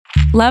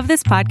Love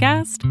this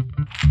podcast?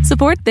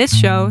 Support this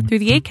show through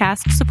the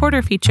Acast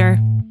supporter feature.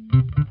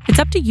 It's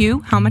up to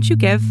you how much you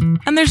give,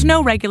 and there's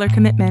no regular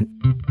commitment.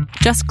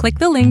 Just click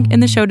the link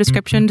in the show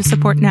description to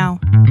support now.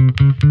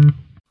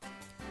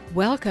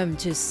 Welcome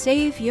to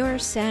Save Your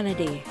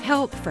Sanity,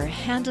 help for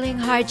handling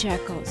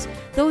hijackals,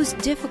 those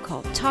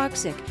difficult,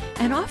 toxic,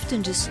 and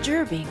often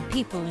disturbing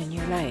people in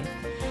your life.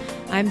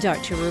 I'm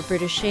Dr.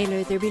 Roberta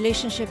Shaler, the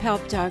Relationship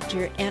Help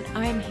Doctor, and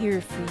I'm here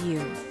for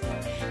you.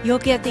 You'll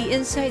get the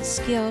insight,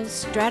 skills,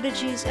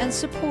 strategies, and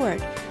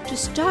support to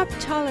stop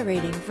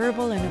tolerating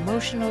verbal and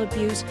emotional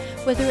abuse,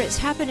 whether it's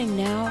happening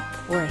now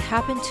or it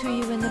happened to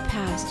you in the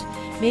past,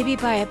 maybe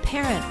by a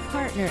parent,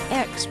 partner,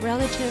 ex,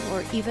 relative,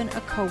 or even a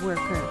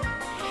coworker.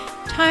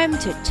 Time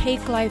to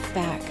take life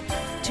back,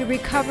 to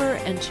recover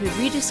and to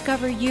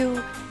rediscover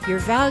you, your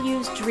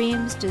values,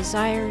 dreams,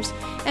 desires,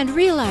 and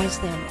realize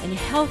them in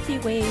healthy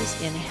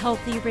ways in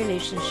healthy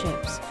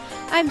relationships.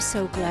 I'm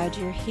so glad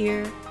you're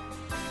here.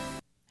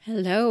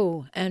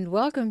 Hello, and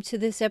welcome to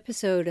this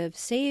episode of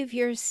Save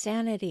Your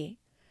Sanity.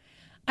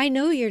 I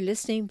know you're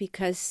listening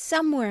because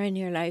somewhere in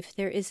your life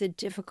there is a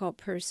difficult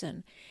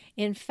person.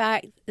 In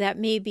fact, that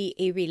may be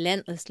a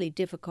relentlessly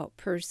difficult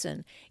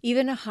person,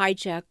 even a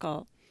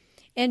hijackal.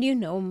 And you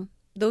know,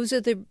 those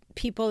are the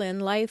people in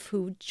life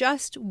who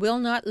just will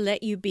not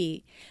let you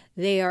be.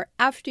 They are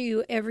after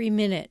you every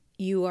minute.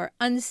 You are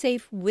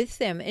unsafe with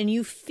them, and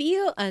you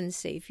feel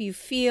unsafe. You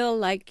feel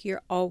like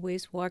you're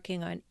always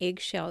walking on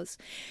eggshells.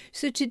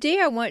 So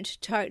today I want to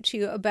talk to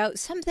you about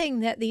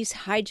something that these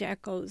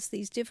hijackals,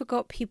 these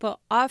difficult people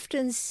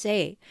often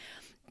say.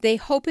 They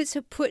hope it's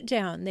a put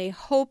down. They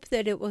hope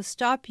that it will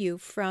stop you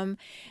from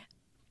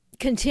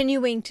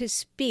continuing to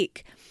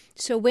speak.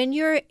 So when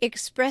you're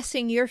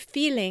expressing your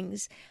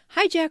feelings,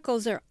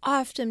 hijackals are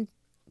often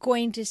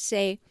going to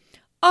say,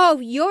 "Oh,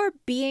 you're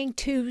being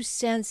too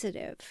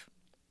sensitive."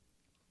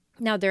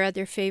 Now, their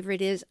other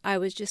favorite is, "I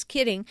was just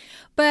kidding."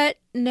 But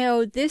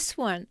no, this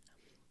one,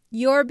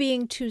 "You're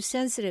being too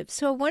sensitive."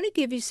 So I want to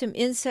give you some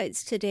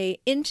insights today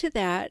into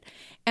that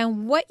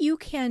and what you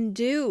can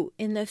do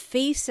in the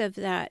face of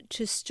that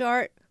to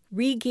start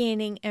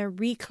regaining and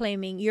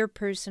reclaiming your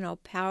personal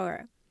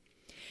power.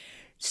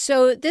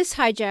 So this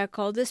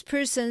hijackal, this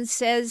person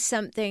says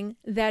something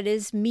that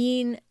is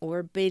mean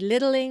or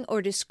belittling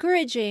or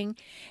discouraging,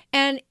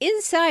 and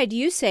inside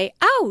you say,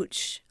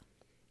 "Ouch!"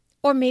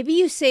 Or maybe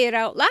you say it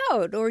out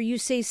loud, or you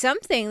say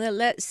something that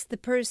lets the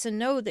person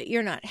know that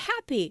you're not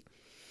happy.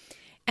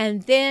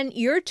 And then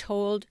you're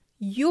told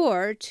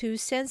you're too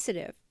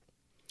sensitive.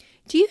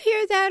 Do you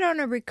hear that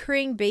on a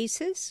recurring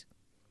basis?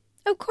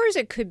 Of course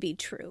it could be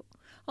true.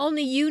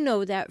 Only you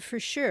know that for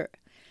sure.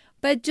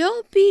 But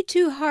don't be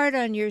too hard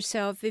on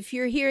yourself if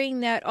you're hearing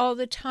that all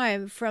the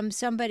time from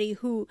somebody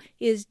who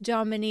is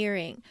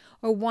domineering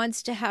or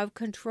wants to have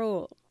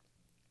control.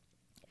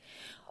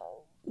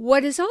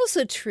 What is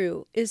also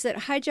true is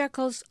that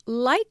hijackals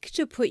like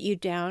to put you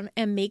down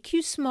and make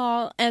you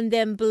small and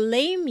then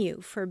blame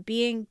you for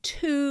being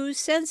too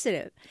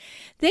sensitive.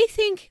 They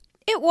think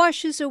it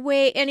washes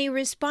away any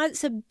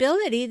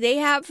responsibility they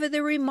have for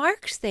the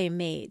remarks they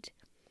made.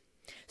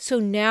 So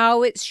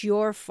now it's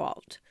your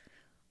fault,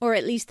 or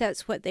at least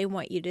that's what they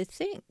want you to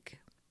think.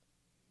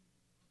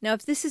 Now,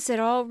 if this is at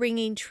all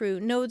ringing true,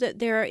 know that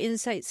there are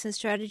insights and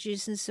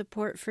strategies and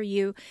support for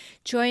you.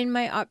 Join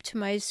my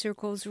optimized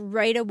circles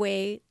right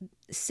away,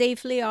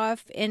 safely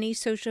off any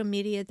social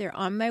media. They're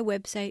on my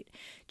website.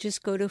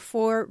 Just go to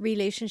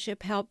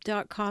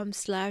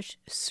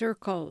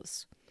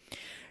forrelationshiphelp.com/circles.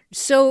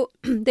 So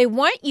they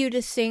want you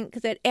to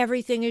think that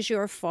everything is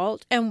your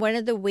fault. And one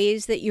of the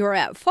ways that you're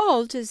at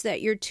fault is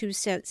that you're too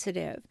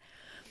sensitive.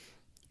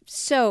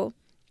 So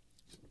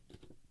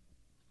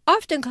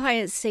often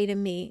clients say to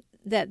me,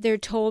 that they're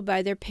told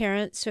by their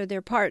parents or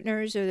their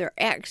partners or their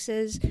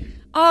exes,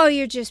 "Oh,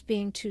 you're just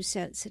being too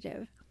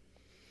sensitive."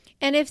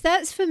 And if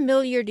that's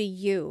familiar to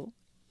you,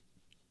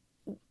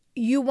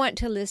 you want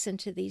to listen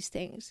to these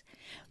things.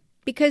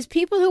 Because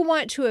people who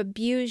want to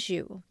abuse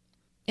you,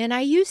 and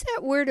I use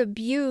that word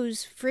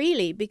abuse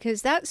freely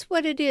because that's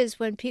what it is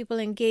when people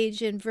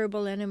engage in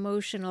verbal and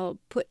emotional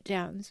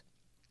put-downs.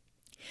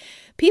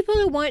 People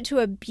who want to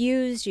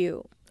abuse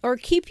you, or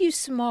keep you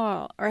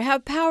small, or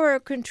have power or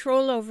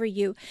control over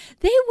you,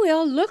 they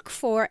will look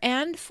for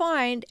and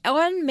find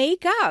and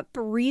make up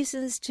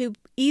reasons to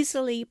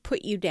easily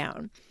put you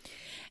down.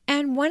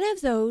 And one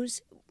of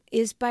those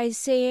is by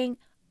saying,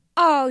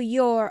 "Oh,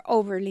 you're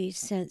overly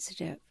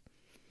sensitive."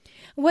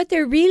 What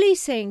they're really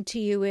saying to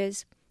you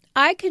is,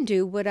 "I can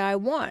do what I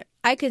want.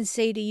 I can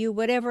say to you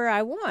whatever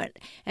I want,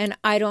 and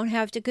I don't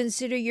have to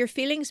consider your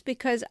feelings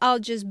because I'll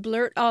just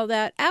blurt all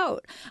that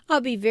out.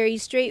 I'll be very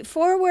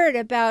straightforward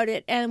about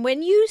it, and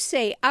when you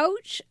say,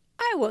 'ouch,'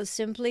 I will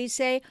simply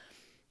say,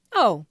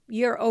 'Oh,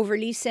 you're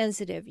overly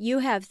sensitive. You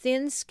have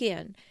thin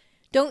skin.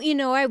 Don't you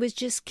know I was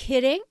just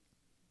kidding?'"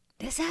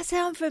 Does that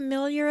sound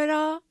familiar at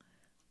all?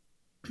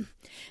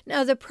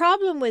 Now, the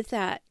problem with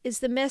that is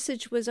the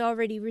message was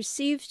already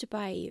received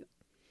by you.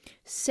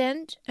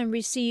 Sent and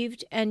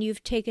received, and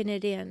you've taken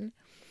it in.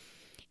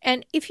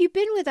 And if you've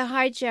been with a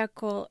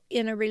hijackal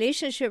in a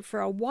relationship for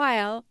a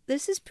while,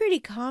 this is pretty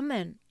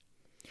common.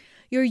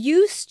 You're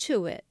used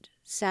to it,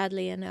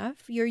 sadly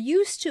enough. You're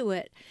used to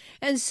it.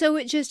 And so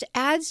it just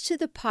adds to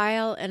the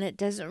pile and it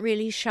doesn't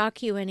really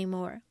shock you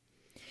anymore.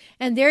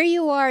 And there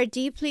you are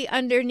deeply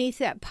underneath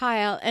that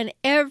pile. And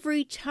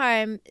every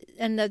time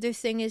another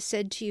thing is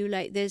said to you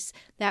like this,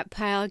 that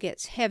pile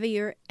gets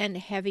heavier and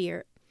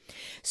heavier.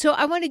 So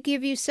I want to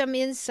give you some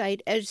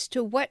insight as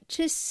to what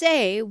to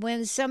say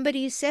when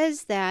somebody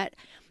says that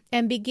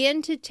and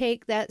begin to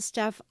take that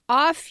stuff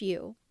off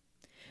you.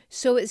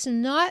 So it's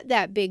not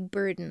that big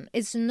burden.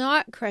 It's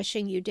not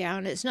crushing you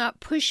down. It's not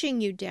pushing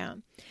you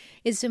down.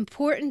 It's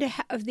important to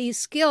have these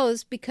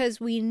skills because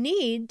we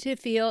need to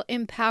feel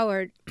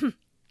empowered.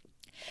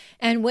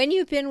 And when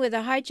you've been with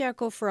a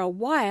hijackal for a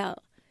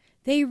while,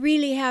 they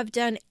really have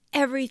done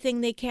everything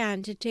they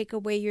can to take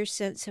away your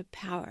sense of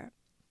power.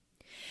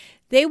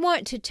 They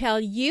want to tell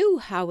you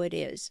how it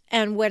is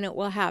and when it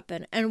will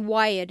happen and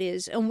why it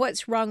is and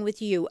what's wrong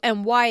with you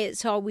and why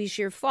it's always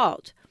your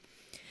fault.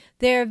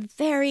 They're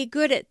very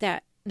good at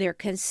that. They're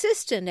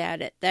consistent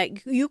at it,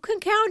 that you can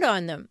count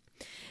on them.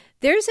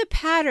 There's a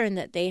pattern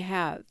that they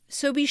have.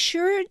 So be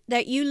sure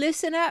that you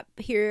listen up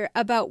here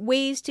about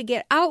ways to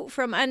get out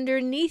from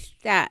underneath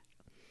that.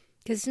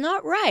 Because it's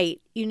not right.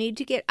 You need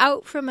to get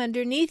out from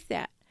underneath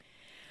that.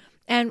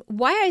 And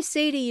why I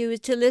say to you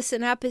to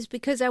listen up is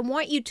because I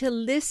want you to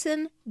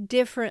listen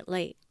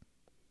differently.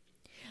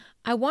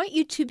 I want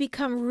you to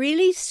become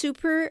really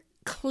super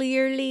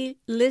clearly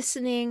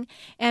listening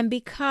and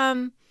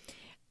become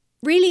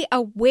really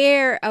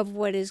aware of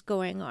what is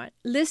going on.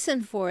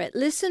 Listen for it.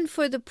 Listen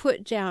for the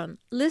put down.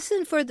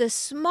 Listen for the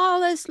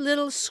smallest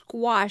little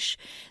squash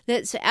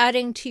that's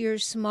adding to your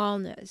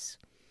smallness.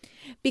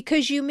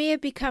 Because you may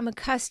have become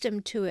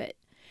accustomed to it.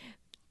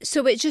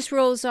 So it just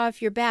rolls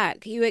off your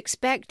back. You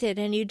expect it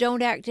and you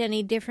don't act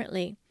any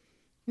differently.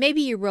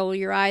 Maybe you roll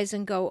your eyes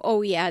and go,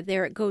 oh yeah,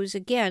 there it goes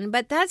again.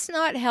 But that's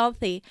not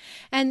healthy.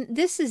 And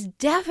this is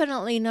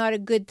definitely not a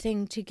good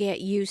thing to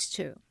get used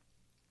to.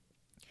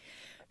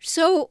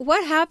 So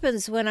what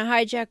happens when a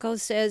hijackal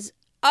says,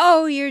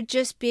 oh, you're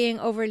just being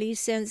overly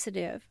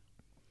sensitive?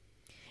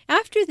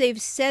 After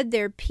they've said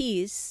their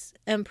piece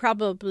and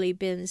probably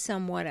been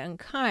somewhat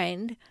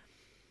unkind,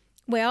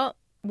 well,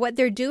 what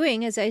they're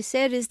doing, as I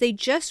said, is they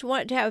just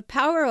want to have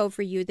power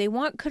over you. They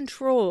want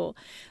control.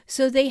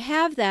 So they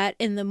have that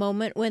in the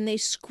moment when they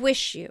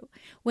squish you,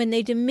 when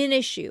they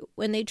diminish you,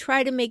 when they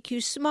try to make you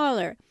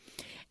smaller.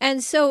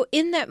 And so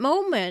in that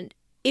moment,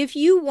 if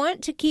you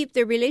want to keep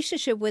the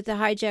relationship with the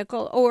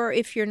hijackal, or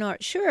if you're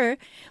not sure,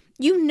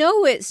 you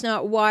know it's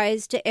not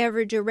wise to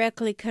ever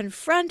directly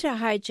confront a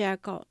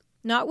hijackal,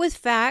 not with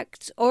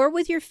facts or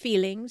with your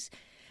feelings,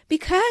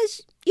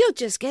 because you'll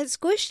just get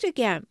squished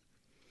again.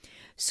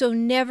 So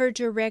never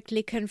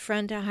directly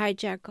confront a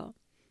hijackal,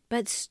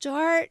 but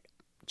start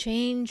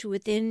change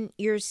within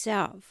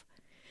yourself.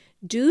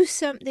 Do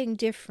something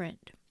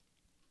different.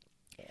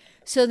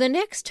 So the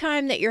next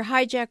time that your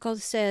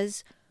hijackal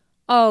says,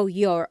 oh,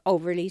 you're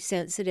overly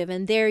sensitive,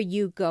 and there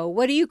you go.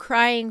 What are you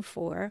crying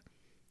for?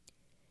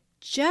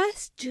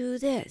 Just do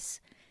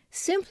this.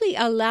 Simply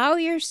allow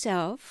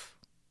yourself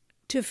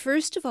to,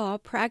 first of all,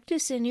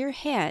 practice in your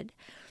head.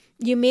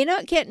 You may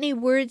not get any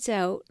words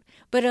out,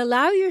 but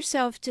allow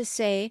yourself to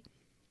say,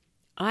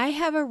 I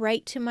have a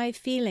right to my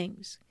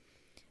feelings.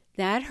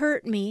 That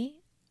hurt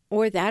me,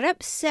 or that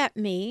upset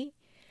me,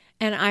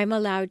 and I'm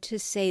allowed to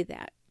say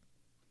that.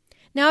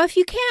 Now, if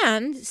you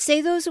can,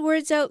 say those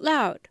words out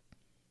loud.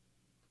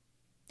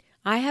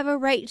 I have a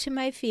right to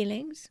my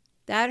feelings.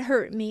 That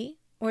hurt me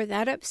or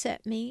that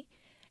upset me,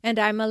 and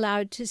I'm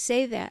allowed to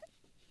say that.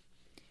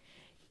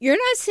 You're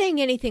not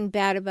saying anything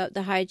bad about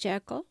the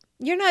hijackal.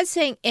 You're not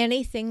saying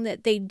anything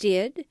that they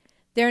did,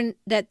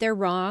 that they're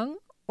wrong,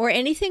 or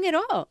anything at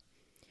all.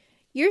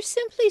 You're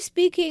simply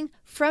speaking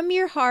from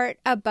your heart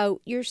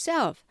about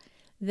yourself.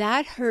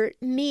 That hurt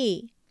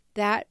me.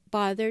 That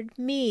bothered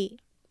me.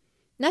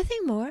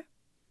 Nothing more.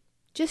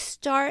 Just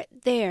start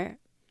there.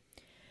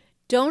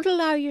 Don't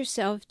allow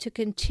yourself to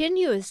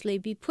continuously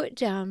be put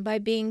down by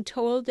being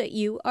told that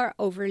you are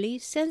overly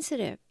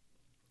sensitive.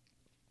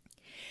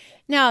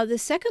 Now, the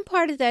second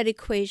part of that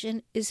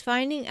equation is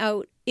finding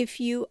out if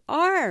you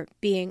are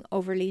being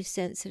overly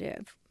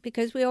sensitive,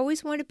 because we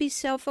always want to be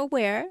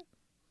self-aware.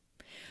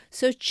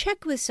 So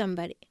check with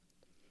somebody.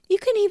 You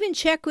can even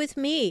check with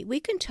me. We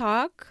can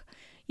talk.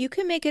 You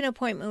can make an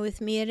appointment with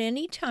me at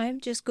any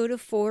time. Just go to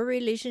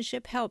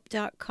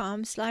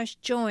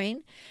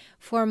forrelationshiphelp.com/join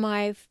for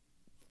my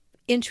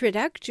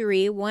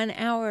introductory 1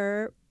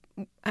 hour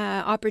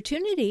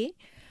opportunity.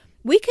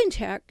 We can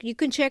check. You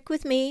can check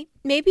with me.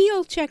 Maybe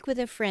you'll check with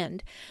a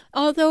friend.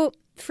 Although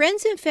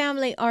friends and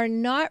family are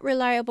not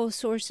reliable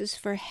sources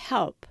for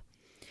help.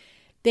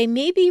 They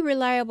may be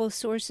reliable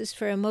sources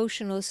for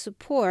emotional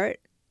support,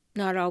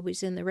 not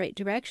always in the right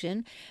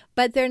direction,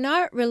 but they're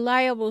not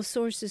reliable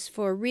sources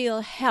for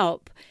real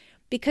help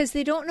because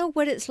they don't know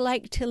what it's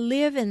like to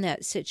live in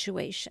that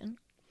situation.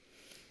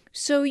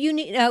 So you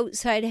need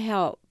outside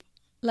help,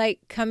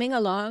 like coming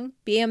along,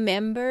 be a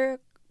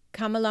member,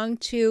 come along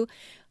to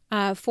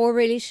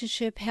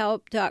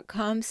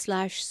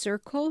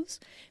forrelationshiphelp.com/circles.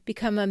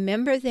 Become a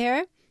member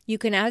there. You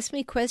can ask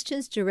me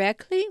questions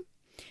directly.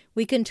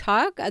 We can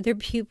talk. Other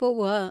people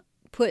will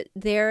put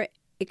their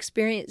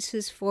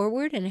experiences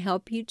forward and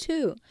help you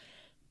too.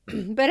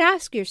 But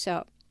ask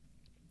yourself,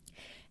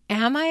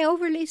 am I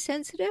overly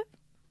sensitive?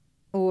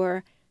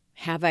 Or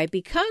have I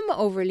become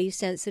overly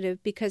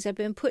sensitive because I've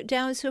been put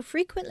down so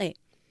frequently?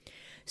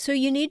 So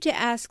you need to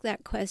ask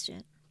that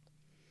question.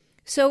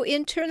 So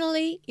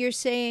internally, you're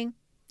saying,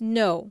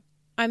 no,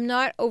 I'm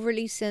not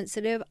overly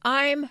sensitive.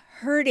 I'm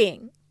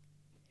hurting.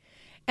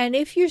 And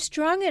if you're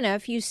strong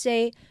enough, you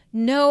say,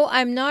 no,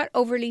 I'm not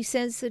overly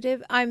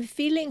sensitive. I'm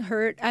feeling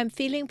hurt. I'm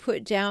feeling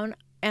put down.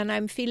 And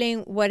I'm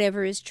feeling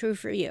whatever is true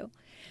for you.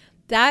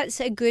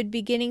 That's a good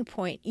beginning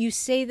point. You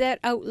say that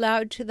out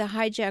loud to the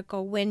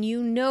hijackal when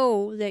you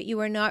know that you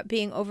are not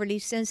being overly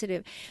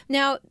sensitive.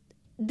 Now,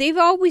 they've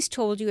always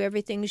told you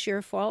everything's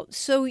your fault.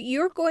 So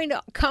you're going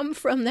to come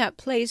from that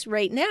place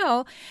right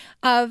now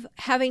of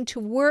having to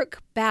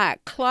work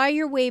back, claw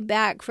your way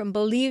back from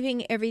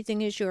believing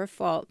everything is your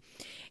fault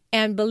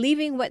and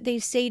believing what they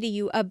say to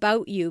you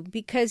about you,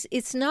 because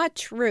it's not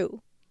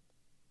true.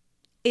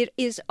 It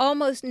is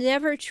almost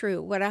never true.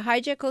 What a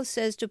hijackal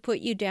says to put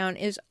you down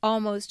is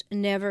almost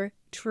never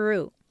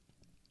true.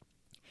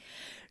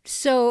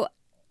 So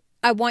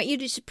I want you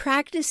to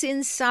practice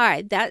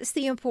inside. That's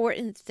the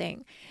important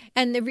thing.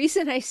 And the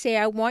reason I say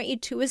I want you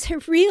to is I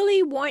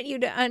really want you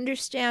to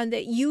understand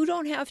that you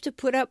don't have to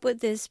put up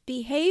with this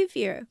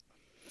behavior.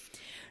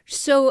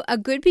 So a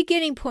good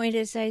beginning point,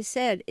 as I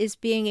said, is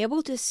being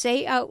able to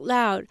say out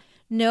loud,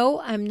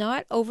 no, I'm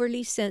not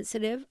overly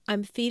sensitive.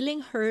 I'm feeling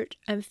hurt.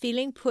 I'm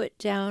feeling put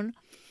down.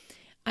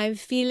 I'm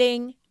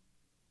feeling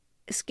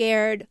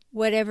scared,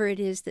 whatever it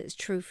is that's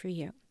true for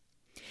you.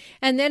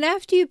 And then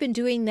after you've been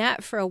doing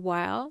that for a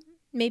while,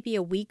 maybe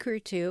a week or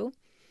two,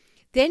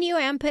 then you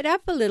amp it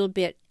up a little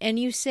bit and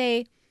you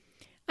say,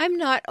 I'm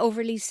not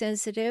overly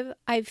sensitive.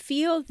 I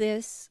feel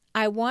this.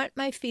 I want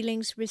my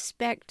feelings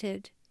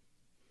respected.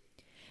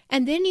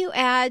 And then you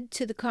add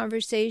to the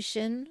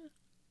conversation,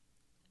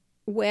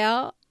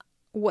 well,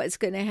 what's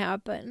going to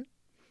happen?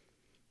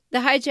 The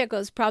hijackal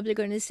is probably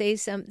going to say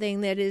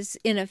something that is,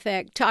 in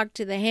effect, talk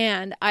to the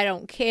hand. I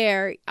don't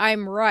care.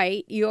 I'm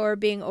right. You're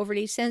being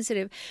overly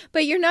sensitive.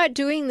 But you're not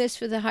doing this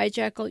for the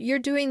hijackal. You're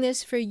doing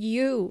this for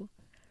you.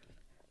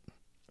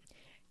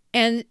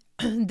 And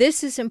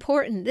this is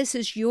important. This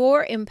is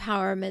your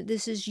empowerment.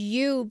 This is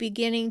you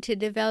beginning to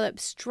develop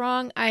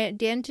strong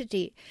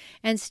identity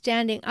and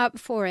standing up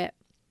for it.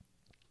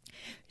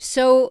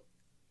 So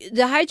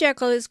the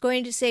hijackal is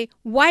going to say,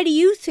 why do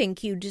you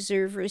think you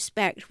deserve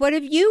respect? What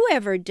have you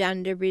ever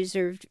done to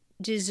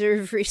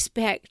deserve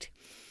respect?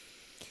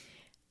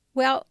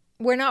 Well,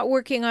 we're not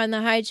working on the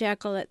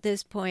hijackal at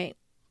this point.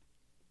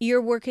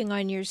 You're working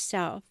on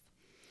yourself.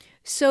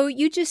 So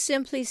you just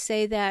simply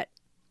say that,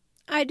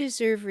 I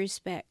deserve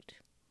respect.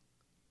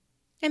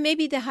 And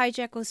maybe the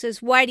hijackal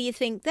says, why do you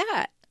think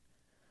that?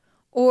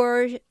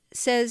 Or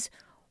says,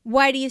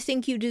 why do you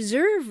think you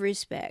deserve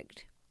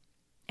respect?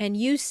 And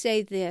you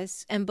say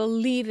this and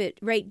believe it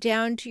right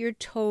down to your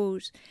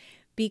toes,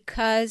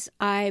 because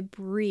I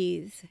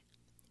breathe.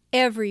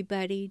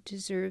 Everybody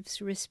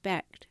deserves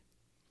respect.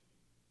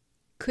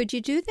 Could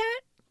you do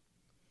that?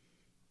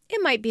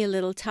 It might be a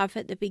little tough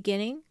at the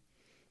beginning.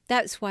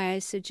 That's why I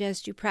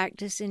suggest you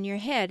practice in your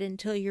head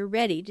until you're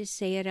ready to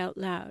say it out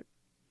loud.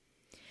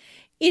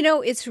 You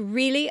know, it's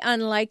really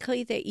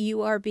unlikely that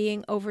you are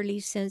being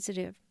overly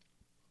sensitive.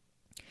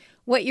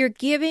 What you're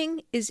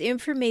giving is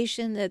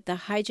information that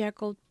the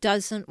hijackal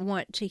doesn't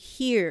want to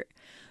hear.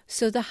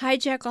 So the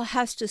hijackal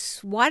has to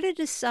swat it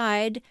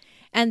aside,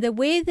 and the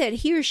way that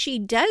he or she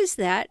does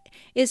that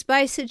is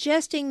by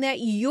suggesting that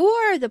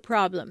you're the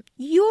problem.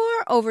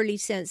 You're overly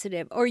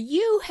sensitive, or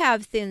you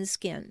have thin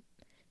skin.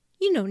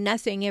 You know,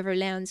 nothing ever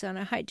lands on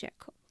a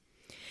hijackal.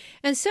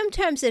 And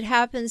sometimes it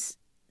happens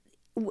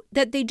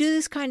that they do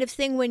this kind of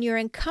thing when you're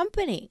in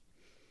company.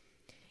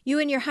 You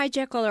and your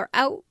hijackal are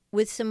out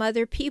with some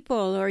other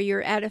people, or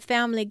you're at a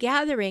family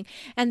gathering,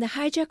 and the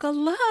hijackal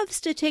loves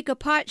to take a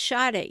pot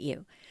shot at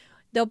you.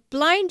 They'll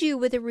blind you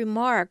with a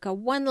remark, a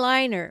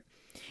one-liner,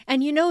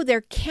 and you know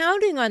they're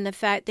counting on the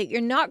fact that you're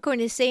not going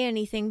to say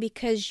anything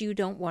because you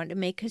don't want to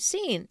make a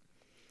scene.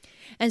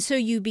 And so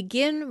you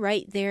begin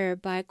right there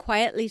by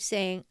quietly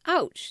saying,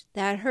 ouch,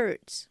 that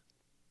hurts.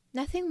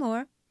 Nothing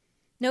more.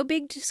 No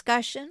big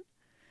discussion.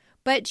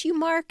 But you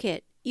mark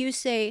it. You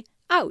say,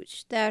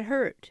 ouch, that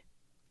hurt.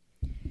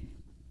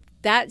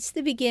 That's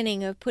the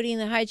beginning of putting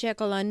the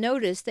hijackal on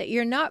notice that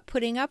you're not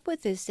putting up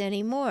with this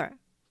anymore.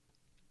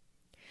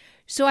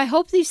 So I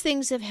hope these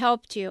things have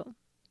helped you.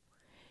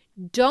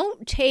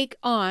 Don't take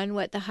on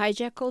what the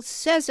hijackal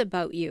says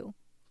about you.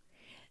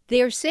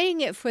 They are saying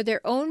it for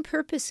their own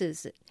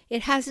purposes.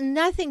 It has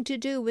nothing to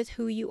do with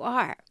who you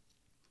are.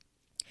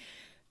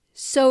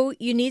 So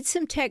you need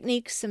some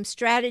techniques, some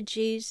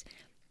strategies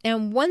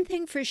And one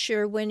thing for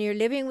sure, when you're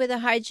living with a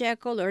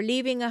hijackal or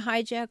leaving a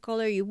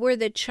hijackal or you were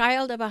the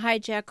child of a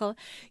hijackal,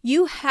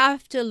 you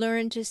have to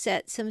learn to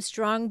set some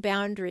strong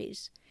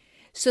boundaries.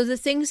 So the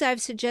things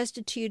I've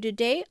suggested to you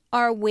today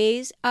are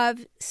ways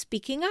of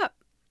speaking up.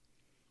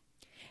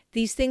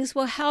 These things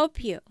will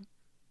help you.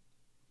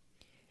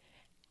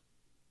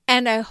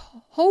 And I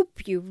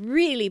hope you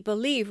really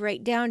believe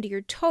right down to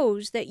your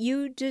toes that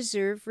you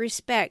deserve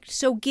respect.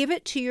 So give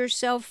it to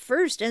yourself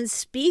first and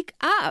speak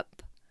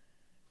up.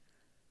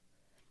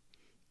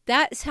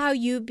 That's how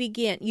you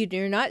begin.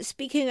 You're not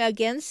speaking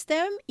against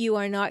them. You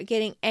are not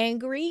getting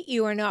angry.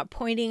 You are not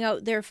pointing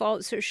out their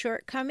faults or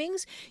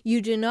shortcomings.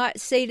 You do not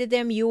say to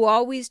them, you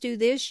always do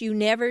this, you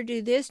never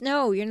do this.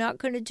 No, you're not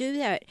going to do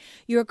that.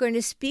 You're going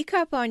to speak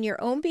up on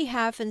your own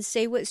behalf and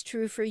say what's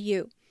true for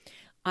you.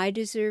 I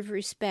deserve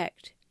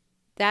respect.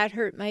 That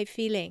hurt my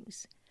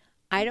feelings.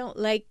 I don't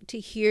like to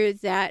hear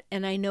that,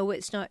 and I know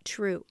it's not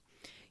true.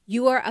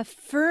 You are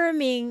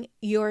affirming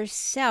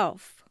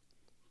yourself.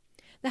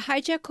 The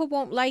hijackal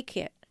won't like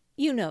it.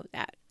 You know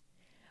that.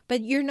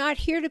 But you're not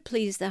here to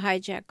please the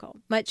hijackal,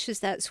 much as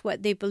that's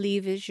what they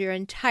believe is your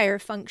entire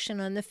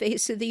function on the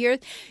face of the earth.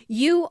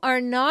 You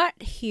are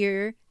not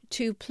here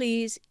to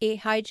please a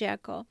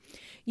hijackal.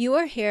 You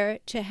are here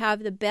to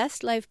have the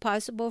best life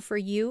possible for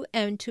you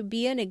and to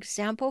be an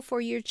example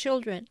for your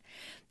children.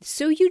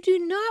 So you do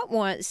not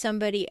want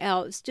somebody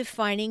else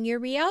defining your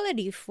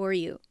reality for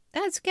you.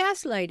 That's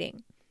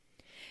gaslighting.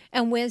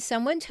 And when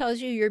someone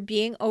tells you you're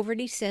being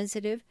overly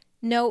sensitive,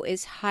 no,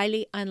 it's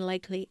highly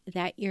unlikely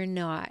that you're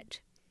not.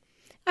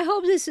 I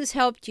hope this has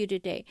helped you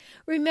today.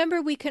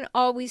 Remember, we can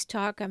always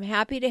talk. I'm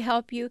happy to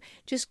help you.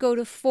 Just go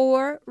to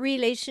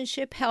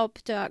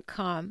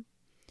forrelationshiphelp.com.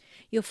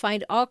 You'll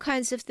find all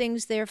kinds of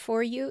things there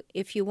for you.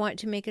 If you want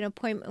to make an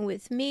appointment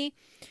with me,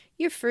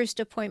 your first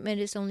appointment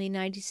is only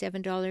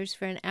 $97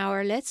 for an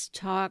hour. Let's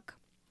talk.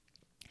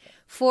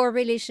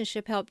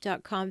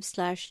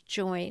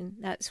 forrelationshiphelp.com/join.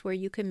 That's where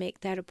you can make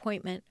that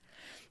appointment.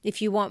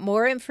 If you want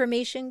more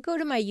information, go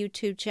to my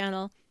YouTube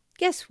channel.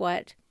 Guess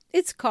what?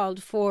 It's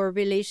called For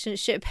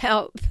Relationship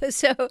Help.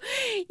 So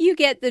you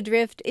get the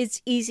drift.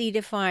 It's easy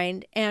to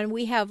find. And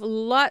we have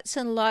lots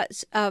and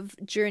lots of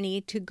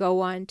journey to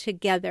go on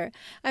together.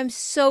 I'm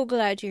so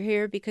glad you're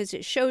here because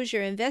it shows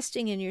you're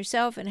investing in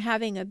yourself and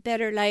having a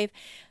better life.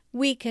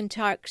 We can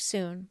talk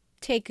soon.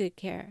 Take good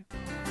care.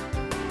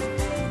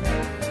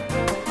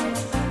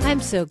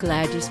 I'm so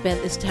glad you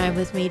spent this time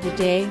with me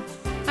today.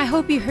 I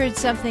hope you heard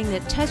something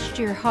that touched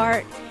your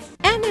heart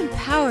and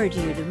empowered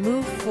you to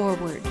move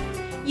forward.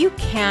 You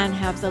can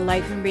have the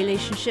life and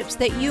relationships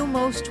that you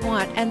most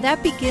want, and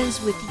that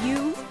begins with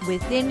you,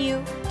 within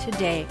you,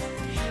 today.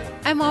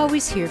 I'm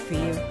always here for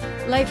you.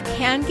 Life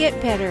can get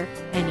better,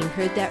 and you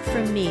heard that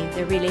from me,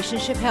 the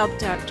Relationship Help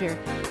Doctor.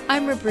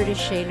 I'm Roberta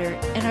Shaler,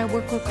 and I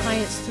work with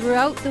clients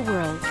throughout the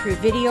world through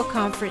video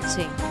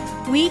conferencing.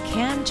 We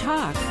can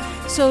talk.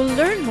 So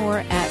learn more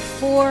at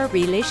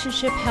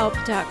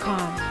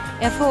forrelationshiphelp.com,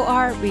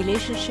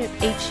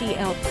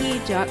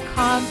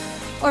 forrelationshiphelp.com,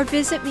 or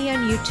visit me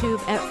on YouTube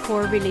at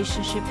For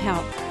Relationship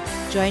Help.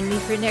 Join me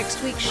for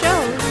next week's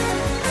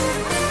show.